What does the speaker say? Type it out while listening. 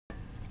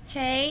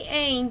Hey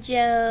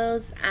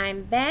angels,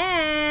 I'm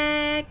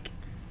back.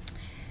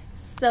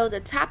 So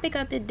the topic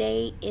of the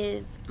day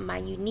is my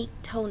unique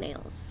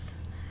toenails.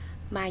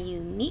 My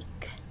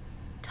unique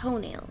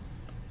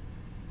toenails.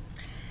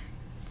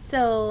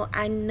 So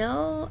I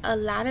know a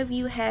lot of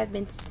you have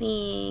been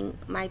seeing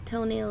my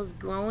toenails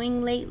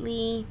growing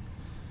lately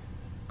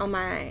on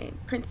my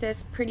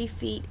Princess Pretty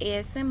Feet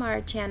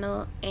ASMR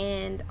channel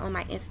and on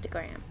my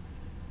Instagram.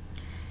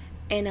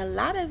 And a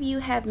lot of you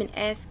have been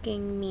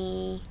asking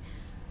me,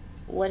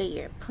 what are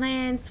your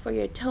plans for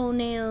your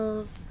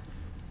toenails?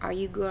 Are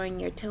you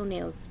growing your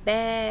toenails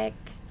back?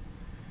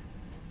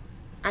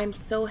 I'm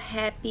so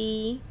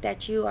happy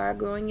that you are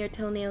growing your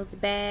toenails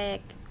back.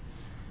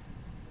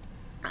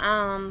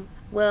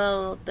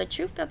 Well, the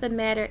truth of the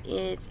matter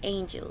is,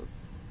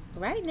 angels,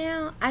 right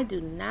now I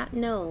do not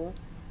know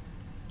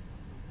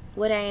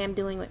what I am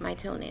doing with my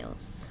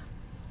toenails.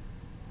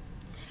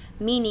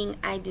 Meaning,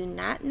 I do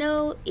not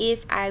know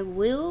if I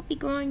will be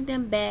growing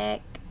them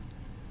back,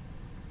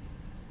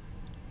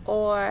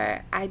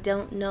 or I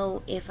don't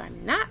know if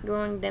I'm not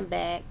growing them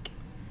back.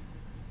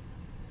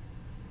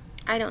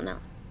 I don't know.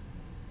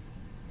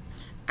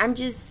 I'm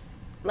just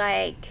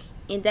like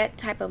in that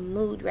type of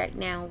mood right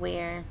now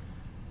where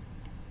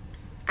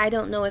I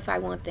don't know if I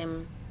want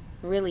them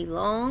really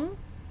long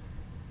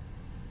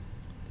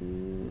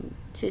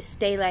to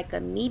stay like a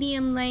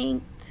medium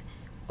length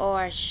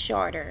or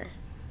shorter.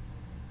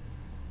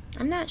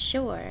 I'm not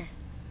sure.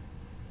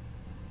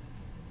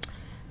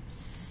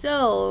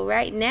 So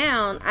right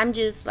now I'm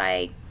just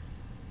like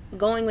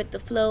going with the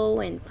flow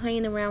and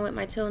playing around with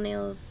my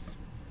toenails.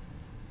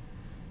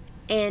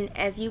 And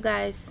as you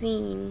guys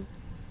seen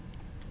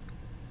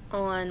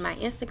on my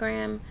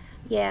Instagram,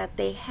 yeah,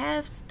 they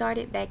have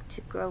started back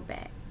to grow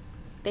back.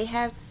 They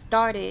have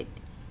started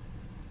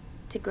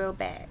to grow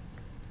back.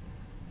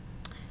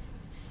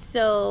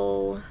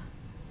 So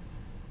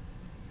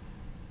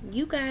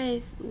you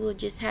guys will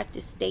just have to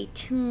stay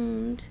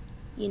tuned.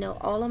 You know,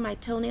 all of my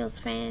toenails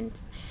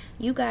fans,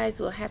 you guys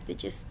will have to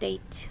just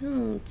stay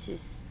tuned to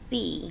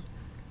see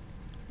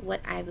what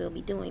I will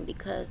be doing,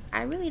 because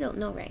I really don't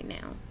know right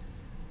now.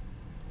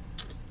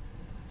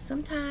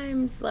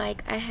 Sometimes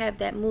like I have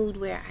that mood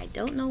where I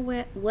don't know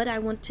what I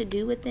want to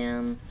do with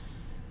them.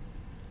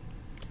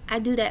 I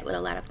do that with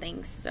a lot of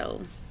things.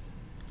 So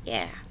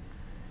yeah,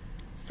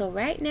 so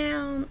right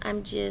now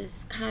I'm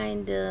just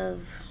kind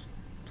of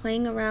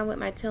playing around with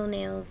my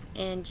toenails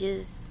and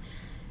just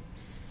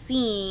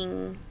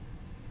seeing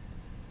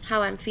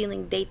how I'm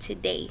feeling day to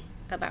day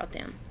about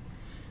them.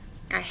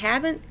 I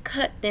haven't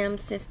cut them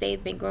since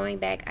they've been growing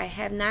back. I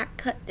have not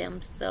cut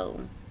them,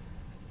 so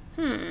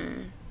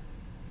we'll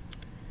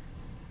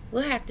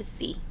have to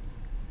see.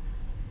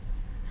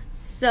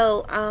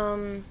 So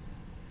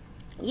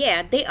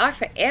yeah, they are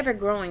forever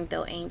growing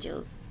though,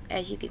 angels.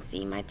 As you can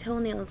see, my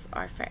toenails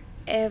are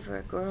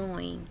forever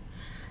growing.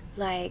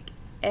 Like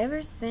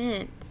ever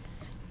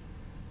since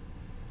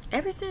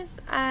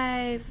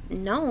I've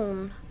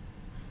known,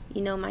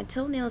 you know, my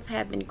toenails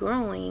have been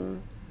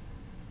growing,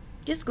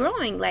 just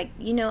growing, like,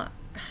 you know,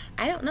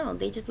 I don't know,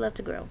 they just love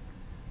to grow.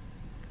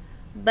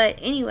 But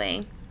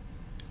anyway,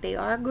 they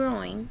are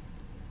growing,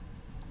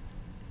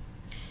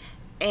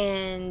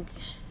 and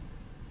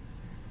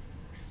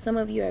some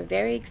of you are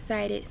very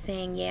excited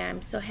saying, yeah,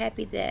 I'm so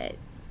happy that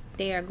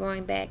they are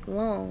growing back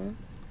long.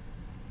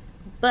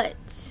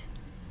 But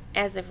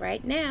as of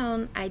right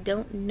now, I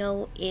don't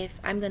know if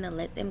I'm going to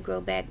let them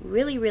grow back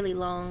really, really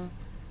long,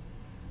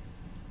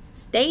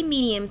 stay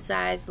medium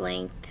size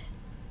length,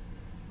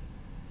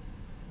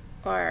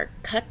 or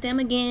cut them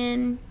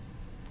again.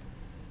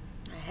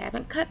 I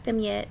haven't cut them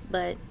yet,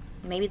 but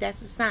maybe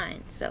that's a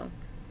sign. So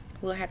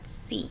we'll have to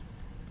see.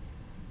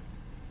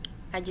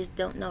 I just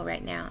don't know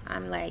right now.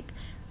 I'm like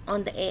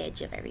on the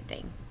edge of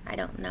everything. I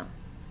don't know.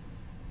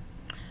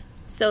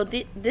 So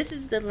this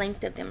is the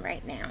length of them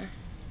right now.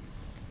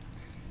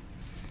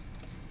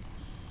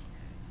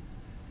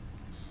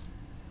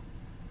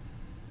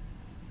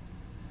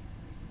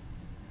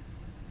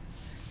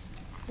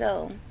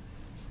 So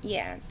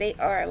yeah, they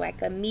are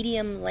like a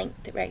medium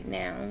length right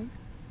now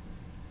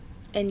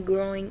and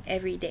growing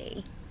every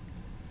day.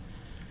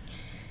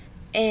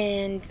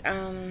 And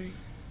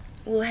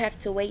we'll have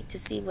to wait to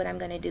see what I'm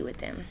going to do with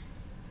them.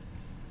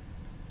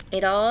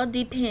 It all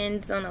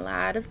depends on a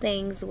lot of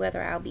things,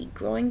 whether I'll be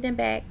growing them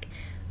back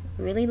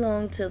really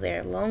long to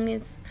their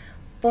longest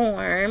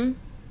form,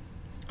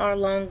 or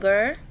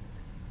longer,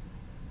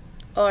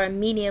 or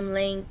medium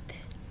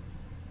length,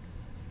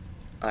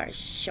 or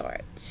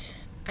short.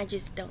 I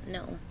just don't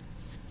know.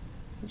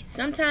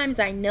 Sometimes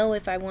I know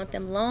if I want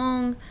them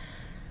long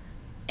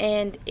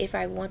and if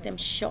I want them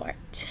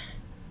short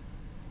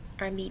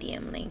or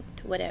medium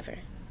length, whatever.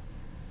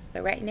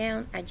 But right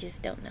now, I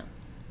just don't know.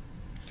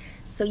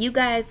 So you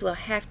guys will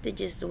have to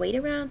just wait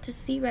around to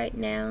see right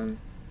now,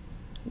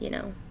 you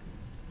know,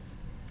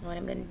 what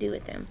I'm going to do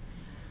with them.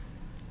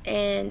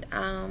 And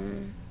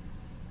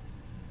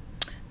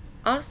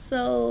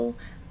also,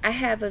 I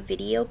have a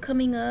video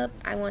coming up.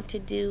 I want to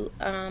do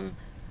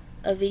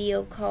a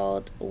video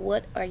called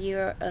 "What are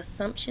your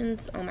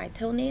assumptions on my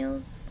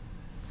toenails?"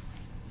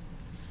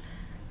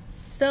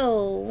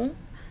 So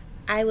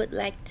I would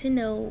like to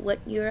know what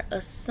your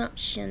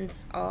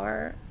assumptions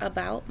are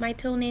about my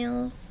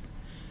toenails,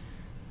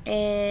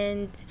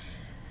 and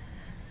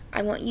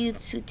I want you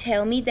to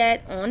tell me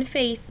that on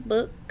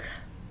Facebook.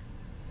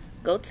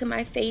 Go to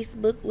my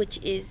Facebook,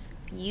 which is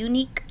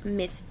Unique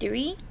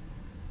Mystery.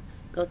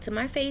 Go to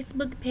my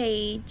Facebook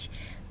page,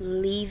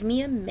 leave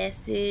me a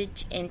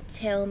message, and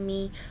tell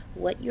me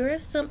what your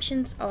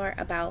assumptions are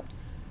about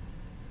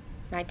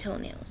my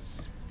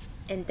toenails.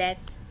 And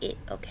that's it,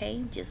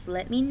 okay? Just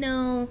let me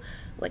know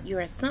what your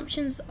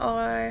assumptions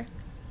are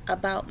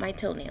about my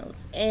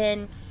toenails.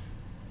 And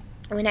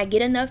when I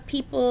get enough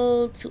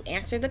people to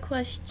answer the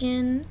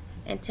question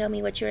and tell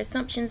me what your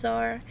assumptions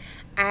are,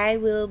 I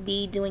will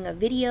be doing a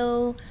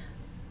video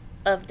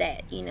of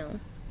that,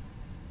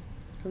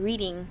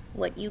 reading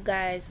what you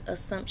guys'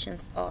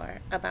 assumptions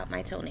are about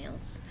my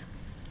toenails.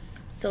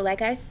 So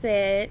like I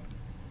said,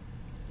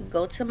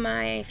 go to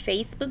my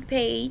Facebook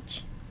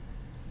page.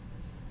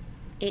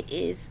 It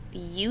is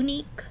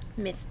Unique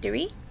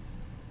Mystery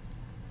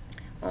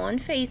on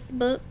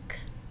Facebook.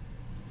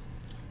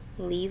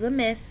 Leave a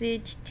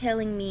message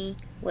telling me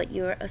what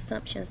your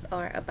assumptions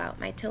are about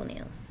my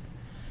toenails.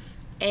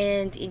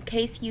 And in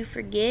case you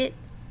forget,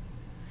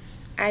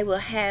 I will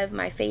have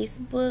my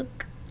Facebook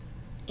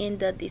in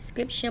the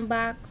description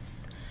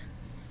box.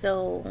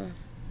 So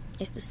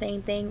it's the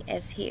same thing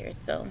as here.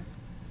 So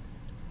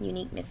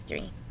Unique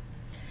Mystery.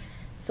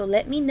 So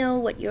let me know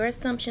what your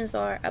assumptions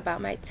are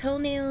about my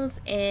toenails,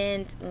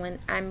 and when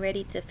I'm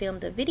ready to film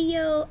the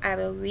video, I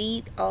will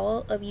read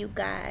all of you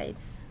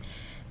guys'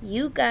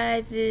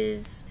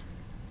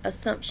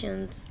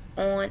 assumptions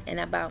on and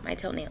about my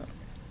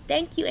toenails.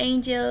 Thank you,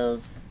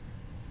 angels.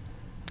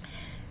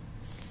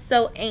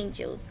 So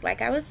angels,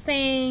 like I was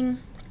saying,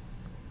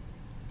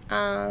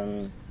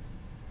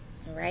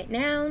 right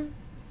now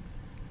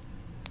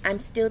I'm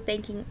still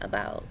thinking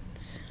about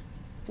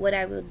what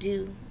I will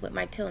do with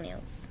my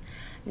toenails.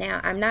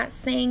 Now, I'm not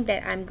saying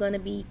that I'm going to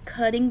be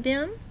cutting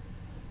them,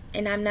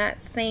 and I'm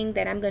not saying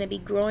that I'm going to be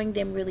growing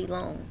them really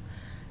long.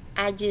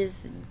 I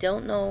just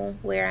don't know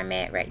where I'm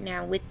at right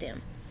now with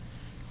them.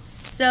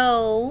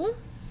 So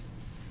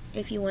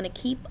if you want to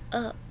keep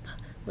up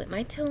with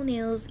my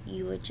toenails,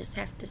 you would just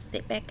have to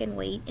sit back and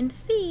wait and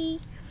see,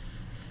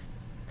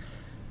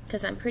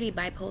 because I'm pretty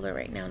bipolar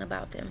right now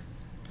about them.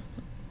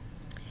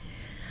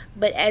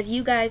 But as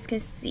you guys can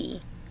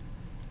see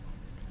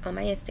on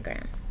my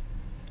Instagram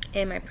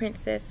and my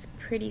Princess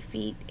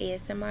PrettyFeet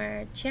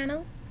ASMR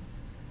channel,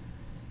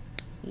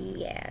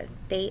 yeah,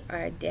 they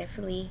are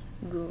definitely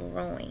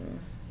growing.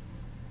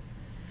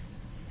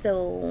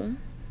 So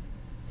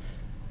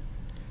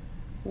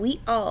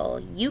we all,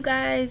 you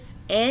guys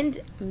and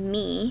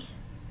me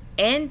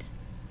and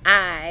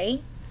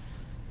I,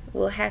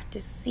 will have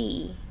to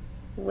see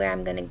where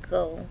I'm gonna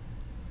go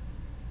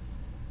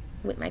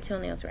with my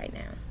toenails right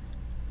now.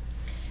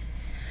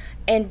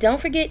 And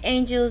don't forget,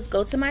 angels,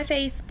 go to my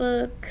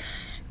Facebook,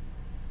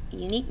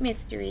 Unique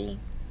Mystery,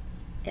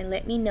 and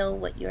let me know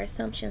what your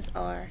assumptions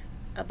are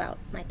about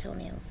my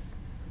toenails.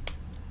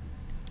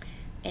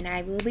 And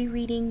I will be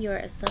reading your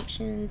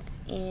assumptions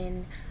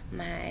in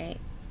my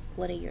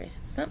 "What are your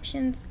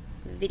assumptions?"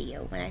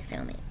 video when I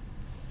film it.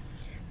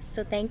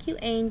 So thank you,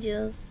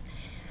 angels.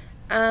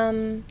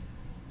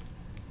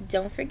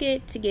 Don't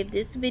forget to give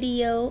this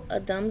video a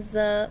thumbs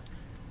up,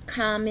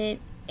 comment,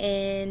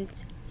 and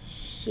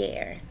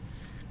share.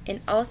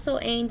 And also,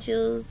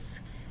 angels,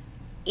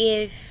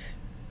 if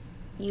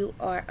you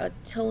are a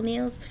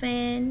toenails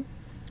fan,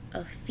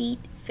 a feet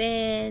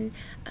fan,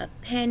 a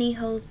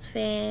pantyhose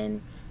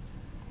fan,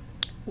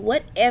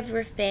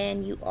 whatever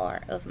fan you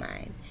are of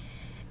mine,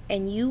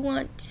 and you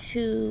want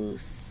to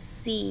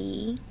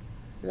see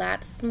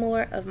lots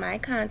more of my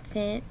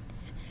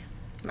content,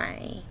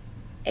 my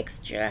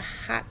extra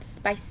hot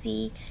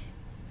spicy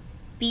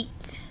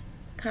feet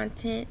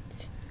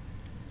content,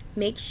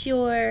 make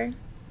sure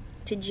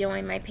to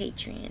join my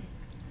Patreon.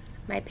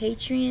 My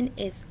Patreon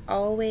is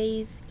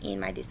always in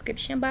my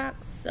description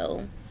box,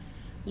 so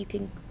you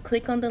can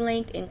click on the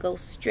link and go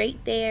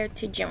straight there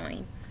to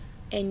join,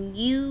 and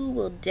you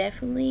will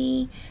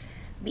definitely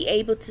be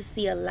able to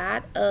see a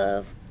lot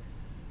of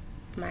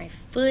my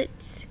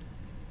foot,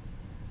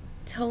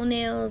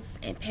 toenails,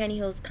 and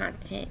pantyhose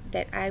content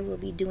that I will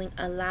be doing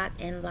a lot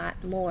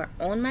more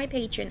on my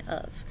Patreon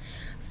of.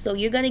 So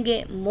you're gonna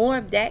get more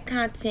of that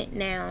content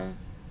now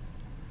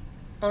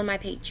on my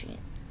Patreon.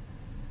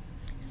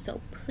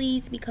 So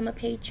please become a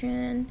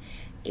patron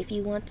if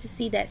you want to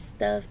see that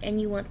stuff and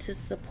you want to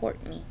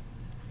support me.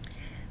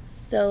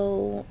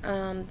 So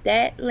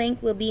that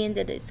link will be in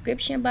the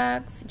description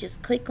box.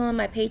 Just click on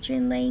my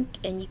Patreon link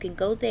and you can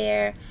go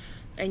there,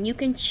 and you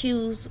can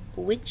choose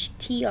which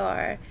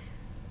tier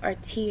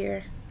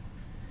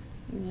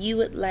you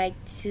would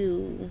like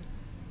to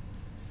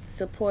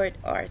support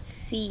or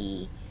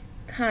see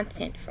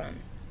content from.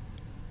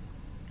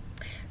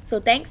 So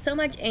thanks so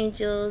much,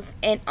 angels.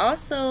 And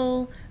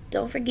also,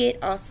 don't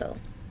forget, also,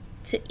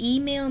 to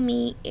email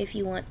me if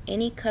you want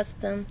any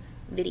custom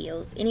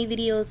videos, any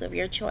videos of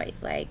your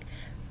choice, like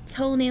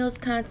toenails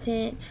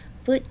content,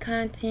 foot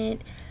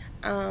content,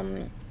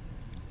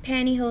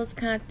 pantyhose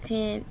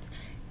content,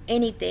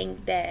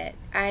 anything that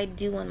I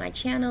do on my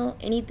channel,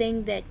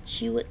 anything that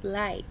you would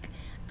like,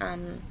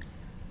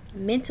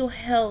 mental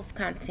health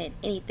content,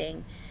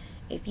 anything.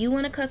 If you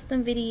want a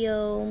custom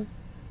video,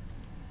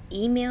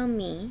 email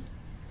me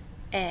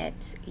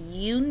at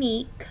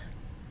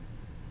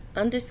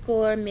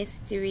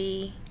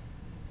unique_mystery.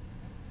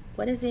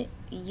 What is it?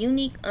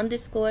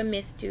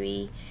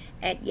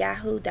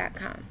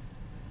 unique_mystery@yahoo.com.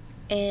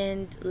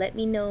 And let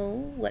me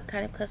know what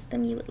kind of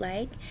custom you would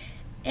like,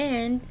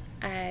 and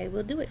I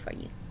will do it for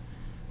you.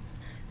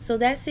 So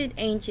that's it,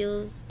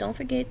 angels. Don't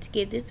forget to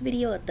give this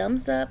video a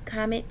thumbs up,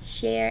 comment,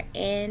 share,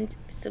 and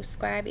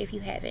subscribe if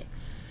you haven't.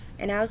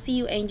 And I'll see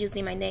you, angels,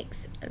 in my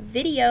next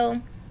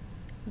video.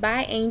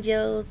 Bye,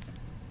 angels.